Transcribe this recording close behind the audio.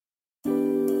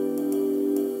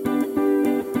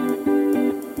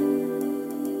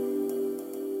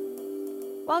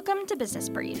Welcome to Business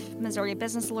Brief, Missouri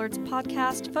Business Alert's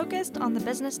podcast focused on the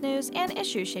business news and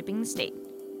issues shaping the state.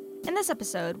 In this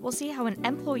episode, we'll see how an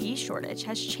employee shortage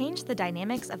has changed the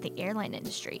dynamics of the airline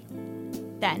industry.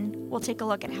 Then, we'll take a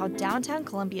look at how downtown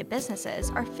Columbia businesses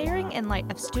are faring in light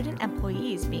of student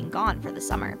employees being gone for the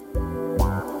summer.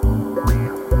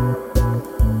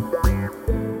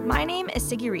 My name is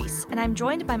Siggy Reese, and I'm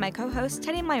joined by my co-host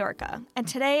Teddy Majorca, and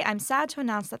today I'm sad to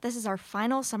announce that this is our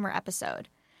final summer episode.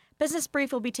 Business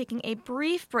Brief will be taking a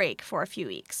brief break for a few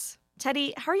weeks.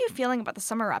 Teddy, how are you feeling about the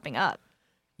summer wrapping up?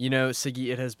 You know, Siggy,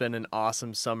 it has been an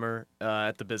awesome summer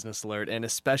at the Business Alert, and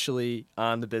especially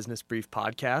on the Business Brief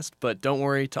podcast. But don't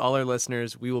worry, to all our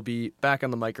listeners, we will be back on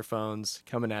the microphones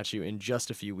coming at you in just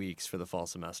a few weeks for the fall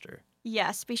semester.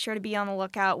 Yes, be sure to be on the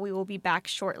lookout. We will be back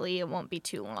shortly. It won't be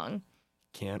too long.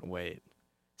 Can't wait.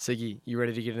 Siggy, you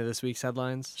ready to get into this week's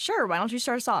headlines? Sure, why don't you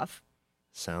start us off?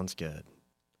 Sounds good.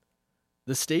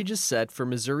 The stage is set for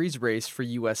Missouri's race for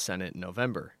U.S. Senate in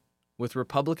November, with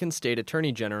Republican State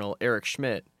Attorney General Eric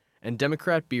Schmitt and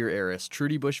Democrat beer heiress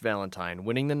Trudy Busch Valentine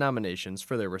winning the nominations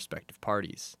for their respective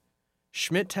parties.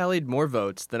 Schmitt tallied more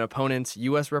votes than opponents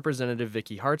U.S. Representative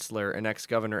Vicky Hartzler and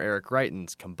ex-Governor Eric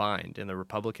Greitens combined in the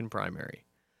Republican primary.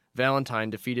 Valentine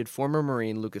defeated former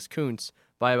Marine Lucas Kunce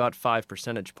by about 5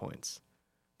 percentage points.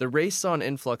 The race saw an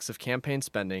influx of campaign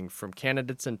spending from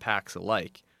candidates and PACs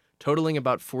alike, totaling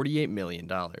about $48 million.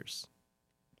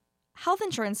 Health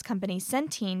insurance company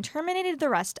Centene terminated the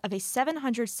rest of a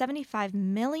 $775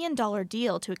 million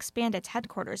deal to expand its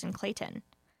headquarters in Clayton.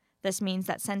 This means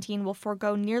that Centene will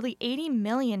forego nearly $80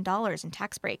 million in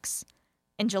tax breaks.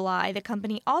 In July, the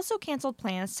company also canceled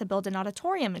plans to build an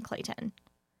auditorium in Clayton.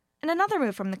 In another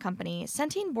move from the company,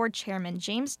 Centene board chairman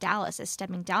James Dallas is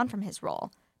stepping down from his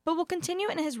role, but will continue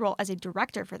in his role as a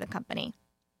director for the company.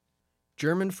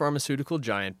 German pharmaceutical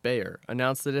giant Bayer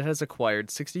announced that it has acquired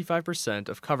 65%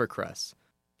 of CoverCress,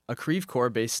 a Creve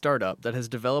Coeur-based startup that has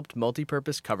developed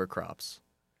multi-purpose cover crops.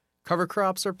 Cover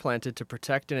crops are planted to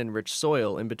protect and enrich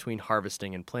soil in between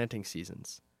harvesting and planting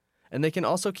seasons, and they can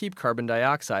also keep carbon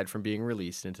dioxide from being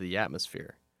released into the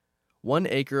atmosphere. 1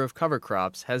 acre of cover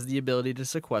crops has the ability to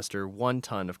sequester 1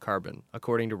 ton of carbon,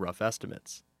 according to rough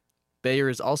estimates. Bayer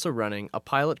is also running a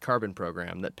pilot carbon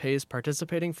program that pays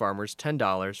participating farmers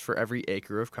 $10 for every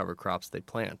acre of cover crops they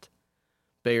plant.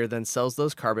 Bayer then sells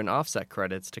those carbon offset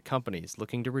credits to companies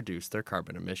looking to reduce their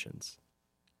carbon emissions.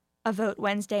 A vote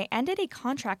Wednesday ended a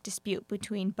contract dispute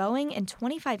between Boeing and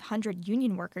 2,500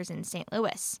 union workers in St.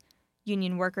 Louis.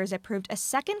 Union workers approved a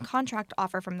second contract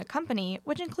offer from the company,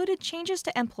 which included changes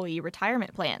to employee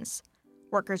retirement plans.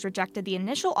 Workers rejected the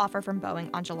initial offer from Boeing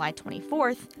on July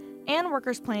 24th, and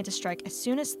workers planned to strike as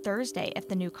soon as Thursday if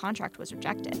the new contract was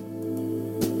rejected.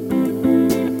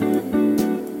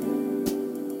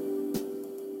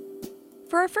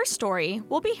 For our first story,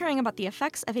 we'll be hearing about the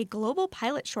effects of a global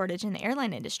pilot shortage in the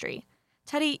airline industry.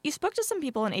 Teddy, you spoke to some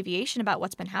people in aviation about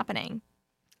what's been happening.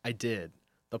 I did.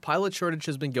 The pilot shortage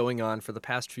has been going on for the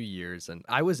past few years, and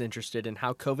I was interested in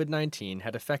how COVID-19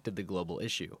 had affected the global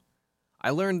issue.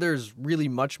 I learned there's really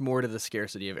much more to the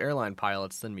scarcity of airline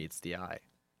pilots than meets the eye.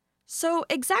 So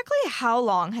exactly how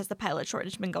long has the pilot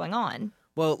shortage been going on?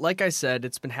 Well, like I said,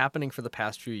 it's been happening for the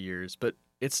past few years, but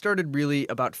it started really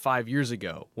about 5 years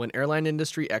ago when airline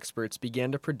industry experts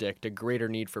began to predict a greater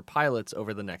need for pilots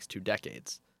over the next 2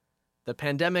 decades. The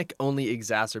pandemic only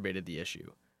exacerbated the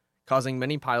issue, causing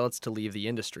many pilots to leave the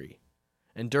industry.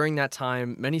 And during that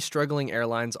time, many struggling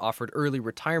airlines offered early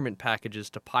retirement packages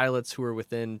to pilots who were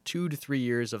within 2 to 3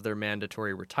 years of their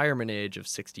mandatory retirement age of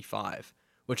 65,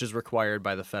 which is required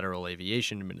by the Federal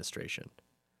Aviation Administration.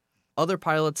 Other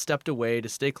pilots stepped away to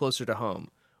stay closer to home,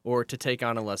 or to take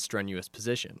on a less strenuous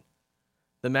position.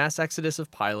 The mass exodus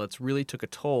of pilots really took a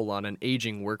toll on an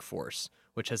aging workforce,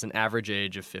 which has an average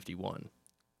age of 51.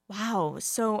 Wow,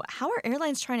 so how are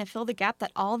airlines trying to fill the gap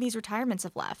that all these retirements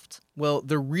have left? Well,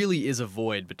 there really is a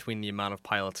void between the amount of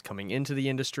pilots coming into the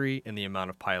industry and the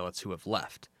amount of pilots who have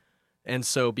left. And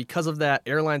so because of that,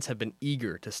 airlines have been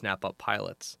eager to snap up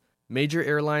pilots. Major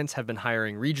airlines have been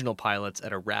hiring regional pilots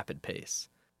at a rapid pace.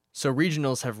 So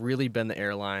regionals have really been the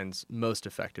airlines most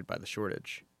affected by the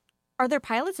shortage. Are there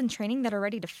pilots in training that are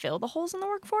ready to fill the holes in the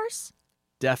workforce?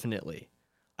 Definitely.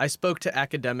 I spoke to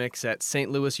academics at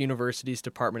St. Louis University's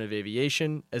Department of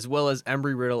Aviation, as well as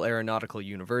Embry-Riddle Aeronautical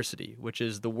University, which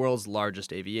is the world's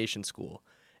largest aviation school.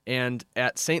 And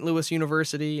at St. Louis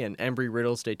University and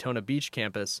Embry-Riddle's Daytona Beach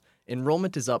campus,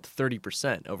 enrollment is up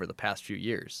 30% over the past few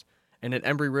years. And at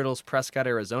Embry-Riddle's Prescott,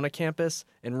 Arizona campus,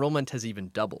 enrollment has even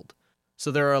doubled.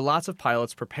 So there are lots of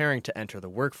pilots preparing to enter the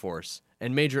workforce,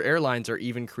 and major airlines are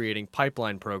even creating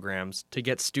pipeline programs to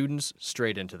get students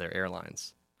straight into their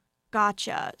airlines.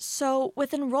 Gotcha. So,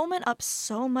 with enrollment up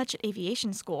so much at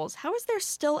aviation schools, how is there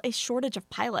still a shortage of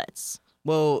pilots?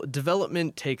 Well,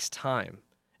 development takes time.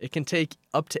 It can take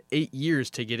up to 8 years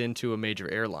to get into a major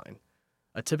airline.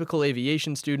 A typical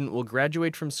aviation student will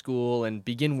graduate from school and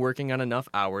begin working on enough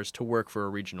hours to work for a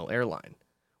regional airline,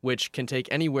 which can take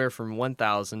anywhere from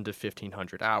 1,000 to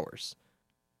 1,500 hours.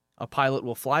 A pilot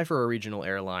will fly for a regional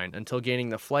airline until gaining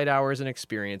the flight hours and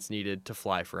experience needed to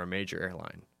fly for a major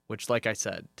airline, which, like I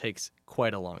said, takes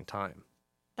quite a long time.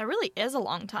 That really is a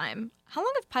long time. How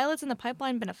long have pilots in the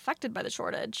pipeline been affected by the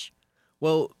shortage?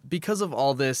 Well, because of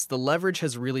all this, the leverage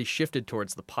has really shifted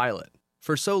towards the pilot.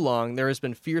 For so long, there has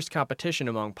been fierce competition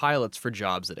among pilots for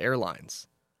jobs at airlines.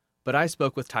 But I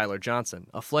spoke with Tyler Johnson,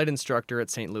 a flight instructor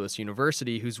at St. Louis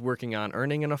University who's working on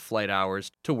earning enough flight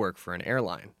hours to work for an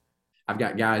airline. I've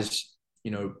got guys,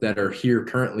 that are here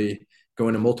currently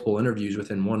going to multiple interviews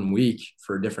within 1 week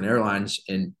for different airlines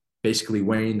and basically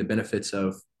weighing the benefits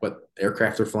of what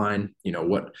aircraft they're flying,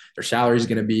 what their salary is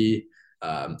going to be,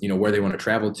 where they want to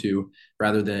travel to,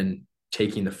 rather than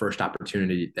taking the first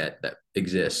opportunity that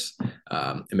exists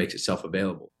and makes itself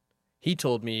available. He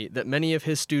told me that many of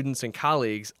his students and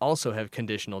colleagues also have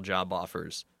conditional job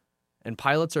offers, and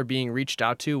pilots are being reached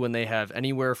out to when they have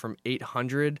anywhere from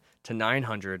 800 to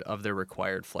 900 of their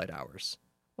required flight hours.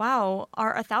 Wow,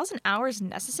 are 1,000 hours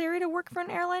necessary to work for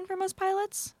an airline for most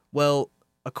pilots? Well,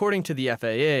 according to the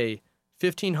FAA,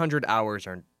 1,500 hours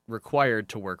are required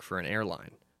to work for an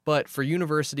airline. But for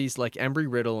universities like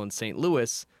Embry-Riddle and St.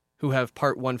 Louis, who have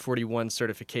Part 141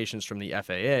 certifications from the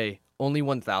FAA, only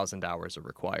 1,000 hours are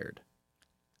required.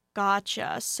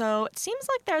 Gotcha. So it seems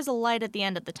like there's a light at the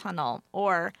end of the tunnel,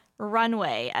 or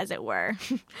runway, as it were.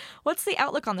 What's the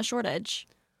outlook on the shortage?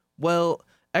 Well,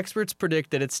 experts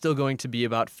predict that it's still going to be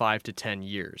about 5 to 10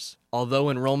 years. Although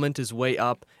enrollment is way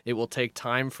up, it will take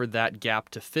time for that gap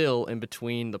to fill in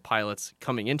between the pilots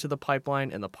coming into the pipeline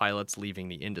and the pilots leaving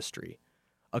the industry.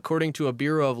 According to a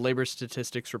Bureau of Labor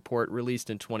Statistics report released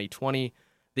in 2020,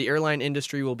 the airline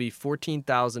industry will be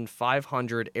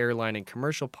 14,500 airline and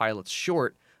commercial pilots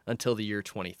short until the year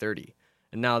 2030.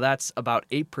 And now that's about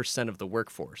 8% of the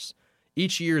workforce.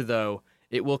 Each year, though,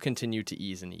 it will continue to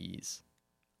ease and ease.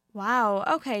 Wow,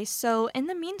 okay, so in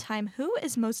the meantime, who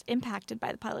is most impacted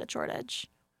by the pilot shortage?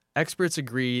 Experts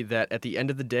agree that at the end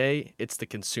of the day, it's the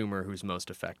consumer who's most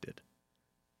affected.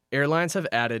 Airlines have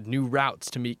added new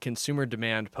routes to meet consumer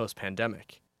demand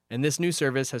post-pandemic, and this new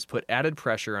service has put added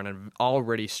pressure on an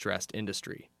already stressed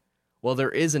industry. While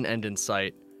there is an end in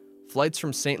sight, flights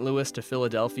from St. Louis to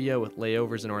Philadelphia with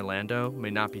layovers in Orlando may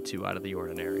not be too out of the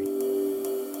ordinary.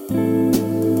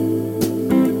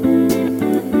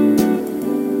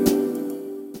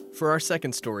 For our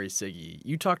second story, Siggy,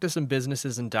 you talked to some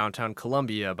businesses in downtown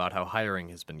Columbia about how hiring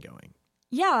has been going.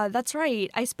 Yeah, that's right.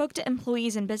 I spoke to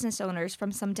employees and business owners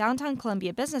from some downtown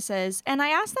Columbia businesses, and I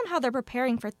asked them how they're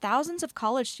preparing for thousands of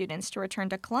college students to return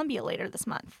to Columbia later this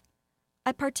month.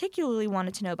 I particularly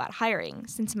wanted to know about hiring,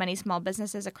 since many small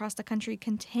businesses across the country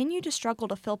continue to struggle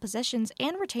to fill positions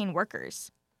and retain workers.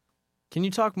 Can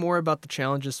you talk more about the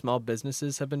challenges small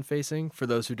businesses have been facing, for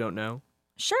those who don't know?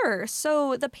 Sure.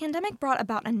 So the pandemic brought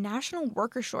about a national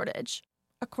worker shortage.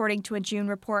 According to a June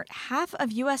report, half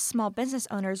of U.S. small business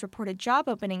owners reported job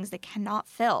openings they cannot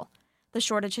fill. The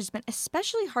shortage has been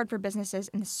especially hard for businesses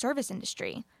in the service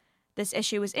industry. This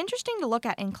issue is interesting to look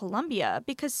at in Columbia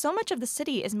because so much of the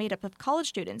city is made up of college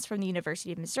students from the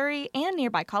University of Missouri and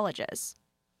nearby colleges.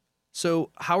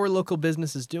 So, how are local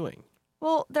businesses doing?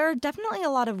 Well, there are definitely a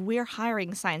lot of "we're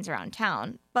hiring" signs around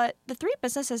town, but the 3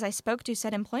 businesses I spoke to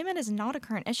said employment is not a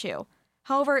current issue.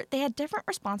 However, they had different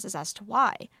responses as to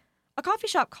why. A coffee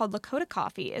shop called Lakota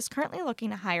Coffee is currently looking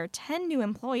to hire 10 new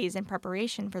employees in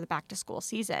preparation for the back-to-school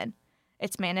season.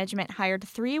 Its management hired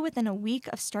 3 within a week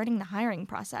of starting the hiring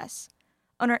process.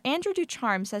 Owner Andrew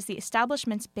Ducharme says the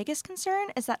establishment's biggest concern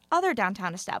is that other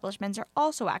downtown establishments are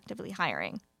also actively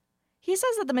hiring. He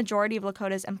says that the majority of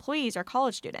Lakota's employees are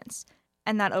college students,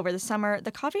 and that over the summer,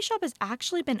 the coffee shop has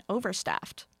actually been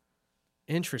overstaffed.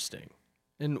 Interesting.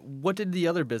 And what did the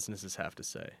other businesses have to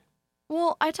say?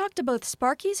 Well, I talked to both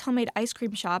Sparky's homemade ice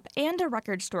cream shop and a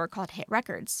record store called Hit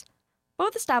Records.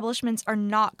 Both establishments are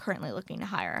not currently looking to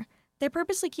hire. They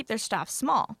purposely keep their staff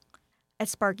small. At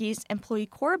Sparky's, employee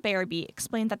Cora Barabee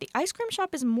explained that the ice cream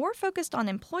shop is more focused on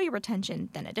employee retention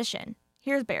than addition.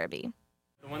 Here's Barabee.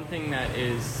 The one thing that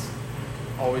is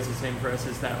always the same for us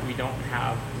is that we don't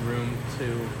have room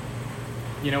to,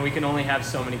 we can only have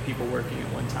so many people working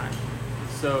at one time.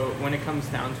 So when it comes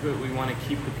down to it, we want to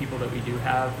keep the people that we do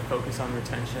have, focus on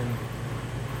retention,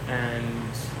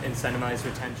 and incentivize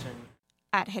retention.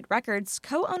 At Hit Records,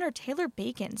 co-owner Taylor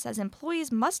Bacon says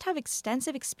employees must have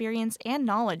extensive experience and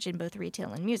knowledge in both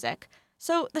retail and music,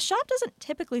 so the shop doesn't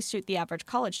typically suit the average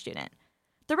college student.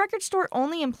 The record store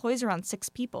only employs around 6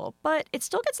 people, but it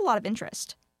still gets a lot of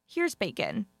interest. Here's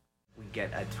Bacon. We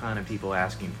get a ton of people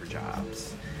asking for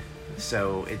jobs.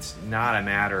 So it's not a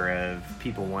matter of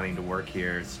people wanting to work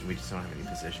here, we just don't have any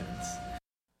positions.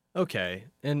 Okay,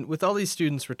 and with all these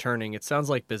students returning, it sounds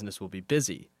like business will be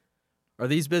busy. Are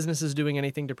these businesses doing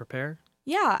anything to prepare?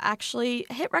 Yeah, actually,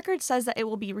 Hit Records says that it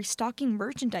will be restocking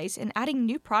merchandise and adding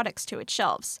new products to its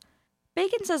shelves.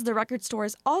 Bacon says the record store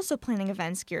is also planning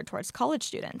events geared towards college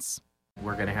students.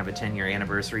 We're going to have a 10-year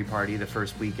anniversary party the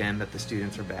first weekend that the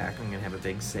students are back. I'm going to have a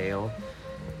big sale.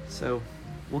 So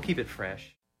we'll keep it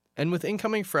fresh. And with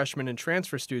incoming freshmen and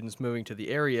transfer students moving to the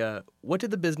area, what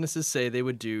did the businesses say they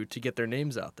would do to get their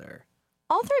names out there?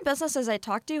 All 3 businesses I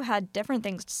talked to had different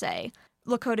things to say.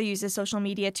 Lakota uses social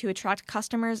media to attract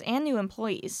customers and new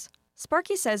employees.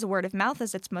 Sparky says word of mouth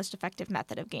is its most effective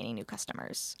method of gaining new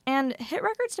customers. And Hit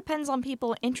Records depends on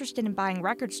people interested in buying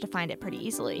records to find it pretty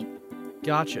easily.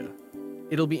 Gotcha.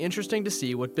 It'll be interesting to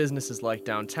see what business is like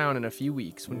downtown in a few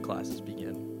weeks when classes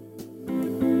begin.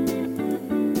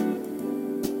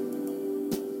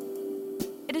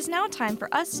 It is now time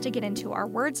for us to get into our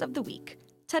words of the week.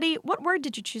 Teddy, what word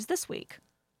did you choose this week?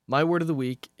 My word of the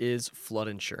week is flood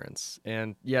insurance.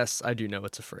 And yes, I do know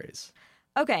it's a phrase.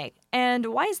 Okay, and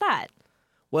why is that?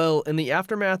 Well, in the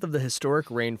aftermath of the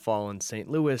historic rainfall in St.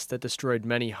 Louis that destroyed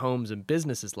many homes and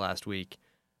businesses last week,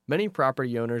 many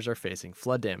property owners are facing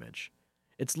flood damage.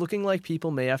 It's looking like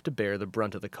people may have to bear the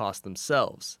brunt of the cost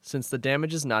themselves, since the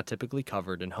damage is not typically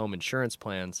covered in home insurance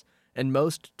plans, and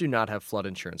most do not have flood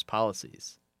insurance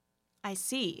policies. I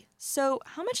see. So,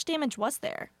 how much damage was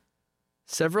there?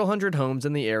 Several hundred homes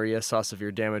in the area saw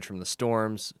severe damage from the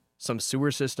storms, some sewer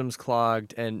systems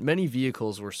clogged, and many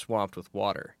vehicles were swamped with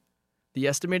water. The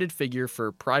estimated figure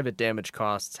for private damage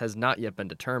costs has not yet been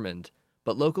determined,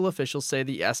 but local officials say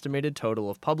the estimated total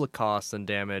of public costs and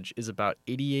damage is about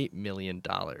 $88 million.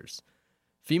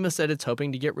 FEMA said it's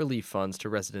hoping to get relief funds to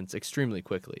residents extremely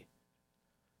quickly.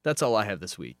 That's all I have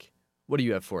this week. What do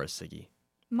you have for us, Siggy?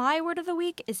 My word of the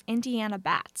week is Indiana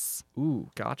bats. Ooh,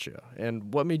 gotcha.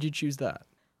 And what made you choose that?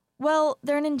 Well,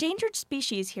 they're an endangered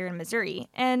species here in Missouri,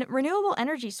 and renewable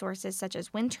energy sources such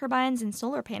as wind turbines and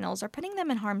solar panels are putting them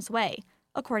in harm's way,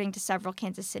 according to several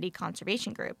Kansas City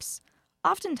conservation groups.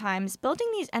 Oftentimes, building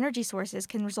these energy sources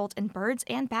can result in birds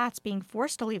and bats being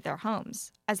forced to leave their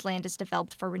homes, as land is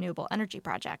developed for renewable energy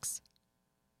projects.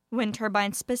 Wind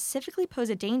turbines specifically pose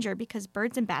a danger because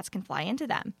birds and bats can fly into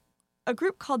them. A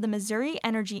group called the Missouri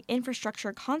Energy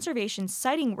Infrastructure Conservation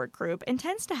Siting Work Group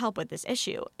intends to help with this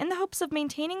issue in the hopes of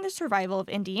maintaining the survival of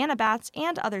Indiana bats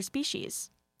and other species.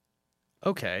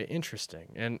 Okay,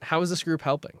 interesting. And how is this group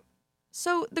helping?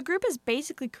 So, the group is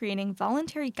basically creating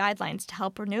voluntary guidelines to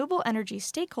help renewable energy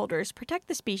stakeholders protect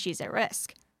the species at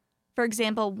risk. For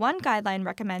example, one guideline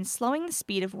recommends slowing the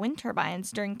speed of wind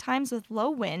turbines during times with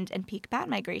low wind and peak bat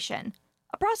migration,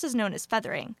 a process known as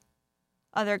feathering.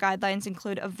 Other guidelines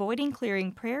include avoiding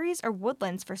clearing prairies or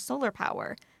woodlands for solar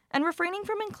power, and refraining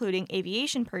from including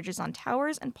aviation perches on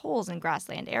towers and poles in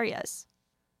grassland areas.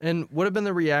 And what have been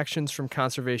the reactions from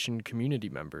conservation community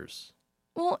members?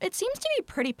 Well, it seems to be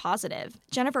pretty positive.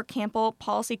 Jennifer Campbell,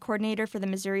 policy coordinator for the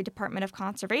Missouri Department of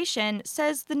Conservation,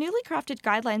 says the newly crafted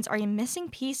guidelines are a missing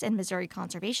piece in Missouri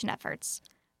conservation efforts.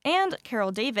 And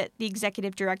Carol David, the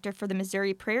executive director for the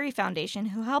Missouri Prairie Foundation,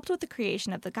 who helped with the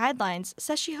creation of the guidelines,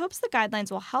 says she hopes the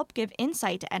guidelines will help give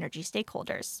insight to energy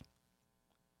stakeholders.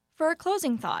 For a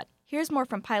closing thought, here's more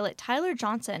from pilot Tyler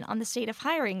Johnson on the state of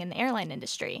hiring in the airline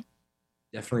industry.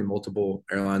 Definitely multiple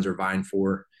airlines are vying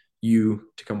for you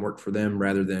to come work for them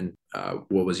rather than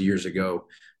what was years ago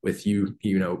with you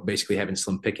basically having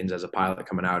slim pickings as a pilot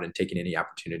coming out and taking any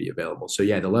opportunity available. So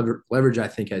yeah, the leverage I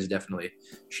think has definitely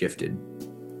shifted.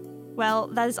 Well,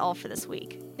 that is all for this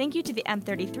week. Thank you to the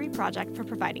M33 Project for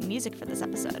providing music for this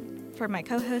episode. For my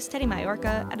co-host Teddy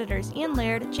Majorca, editors Ian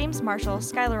Laird, James Marshall,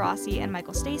 Skylar Rossi, and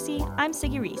Michael Stacy, I'm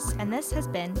Siggy Reese, and this has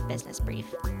been Business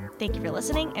Brief. Thank you for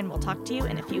listening, and we'll talk to you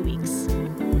in a few weeks.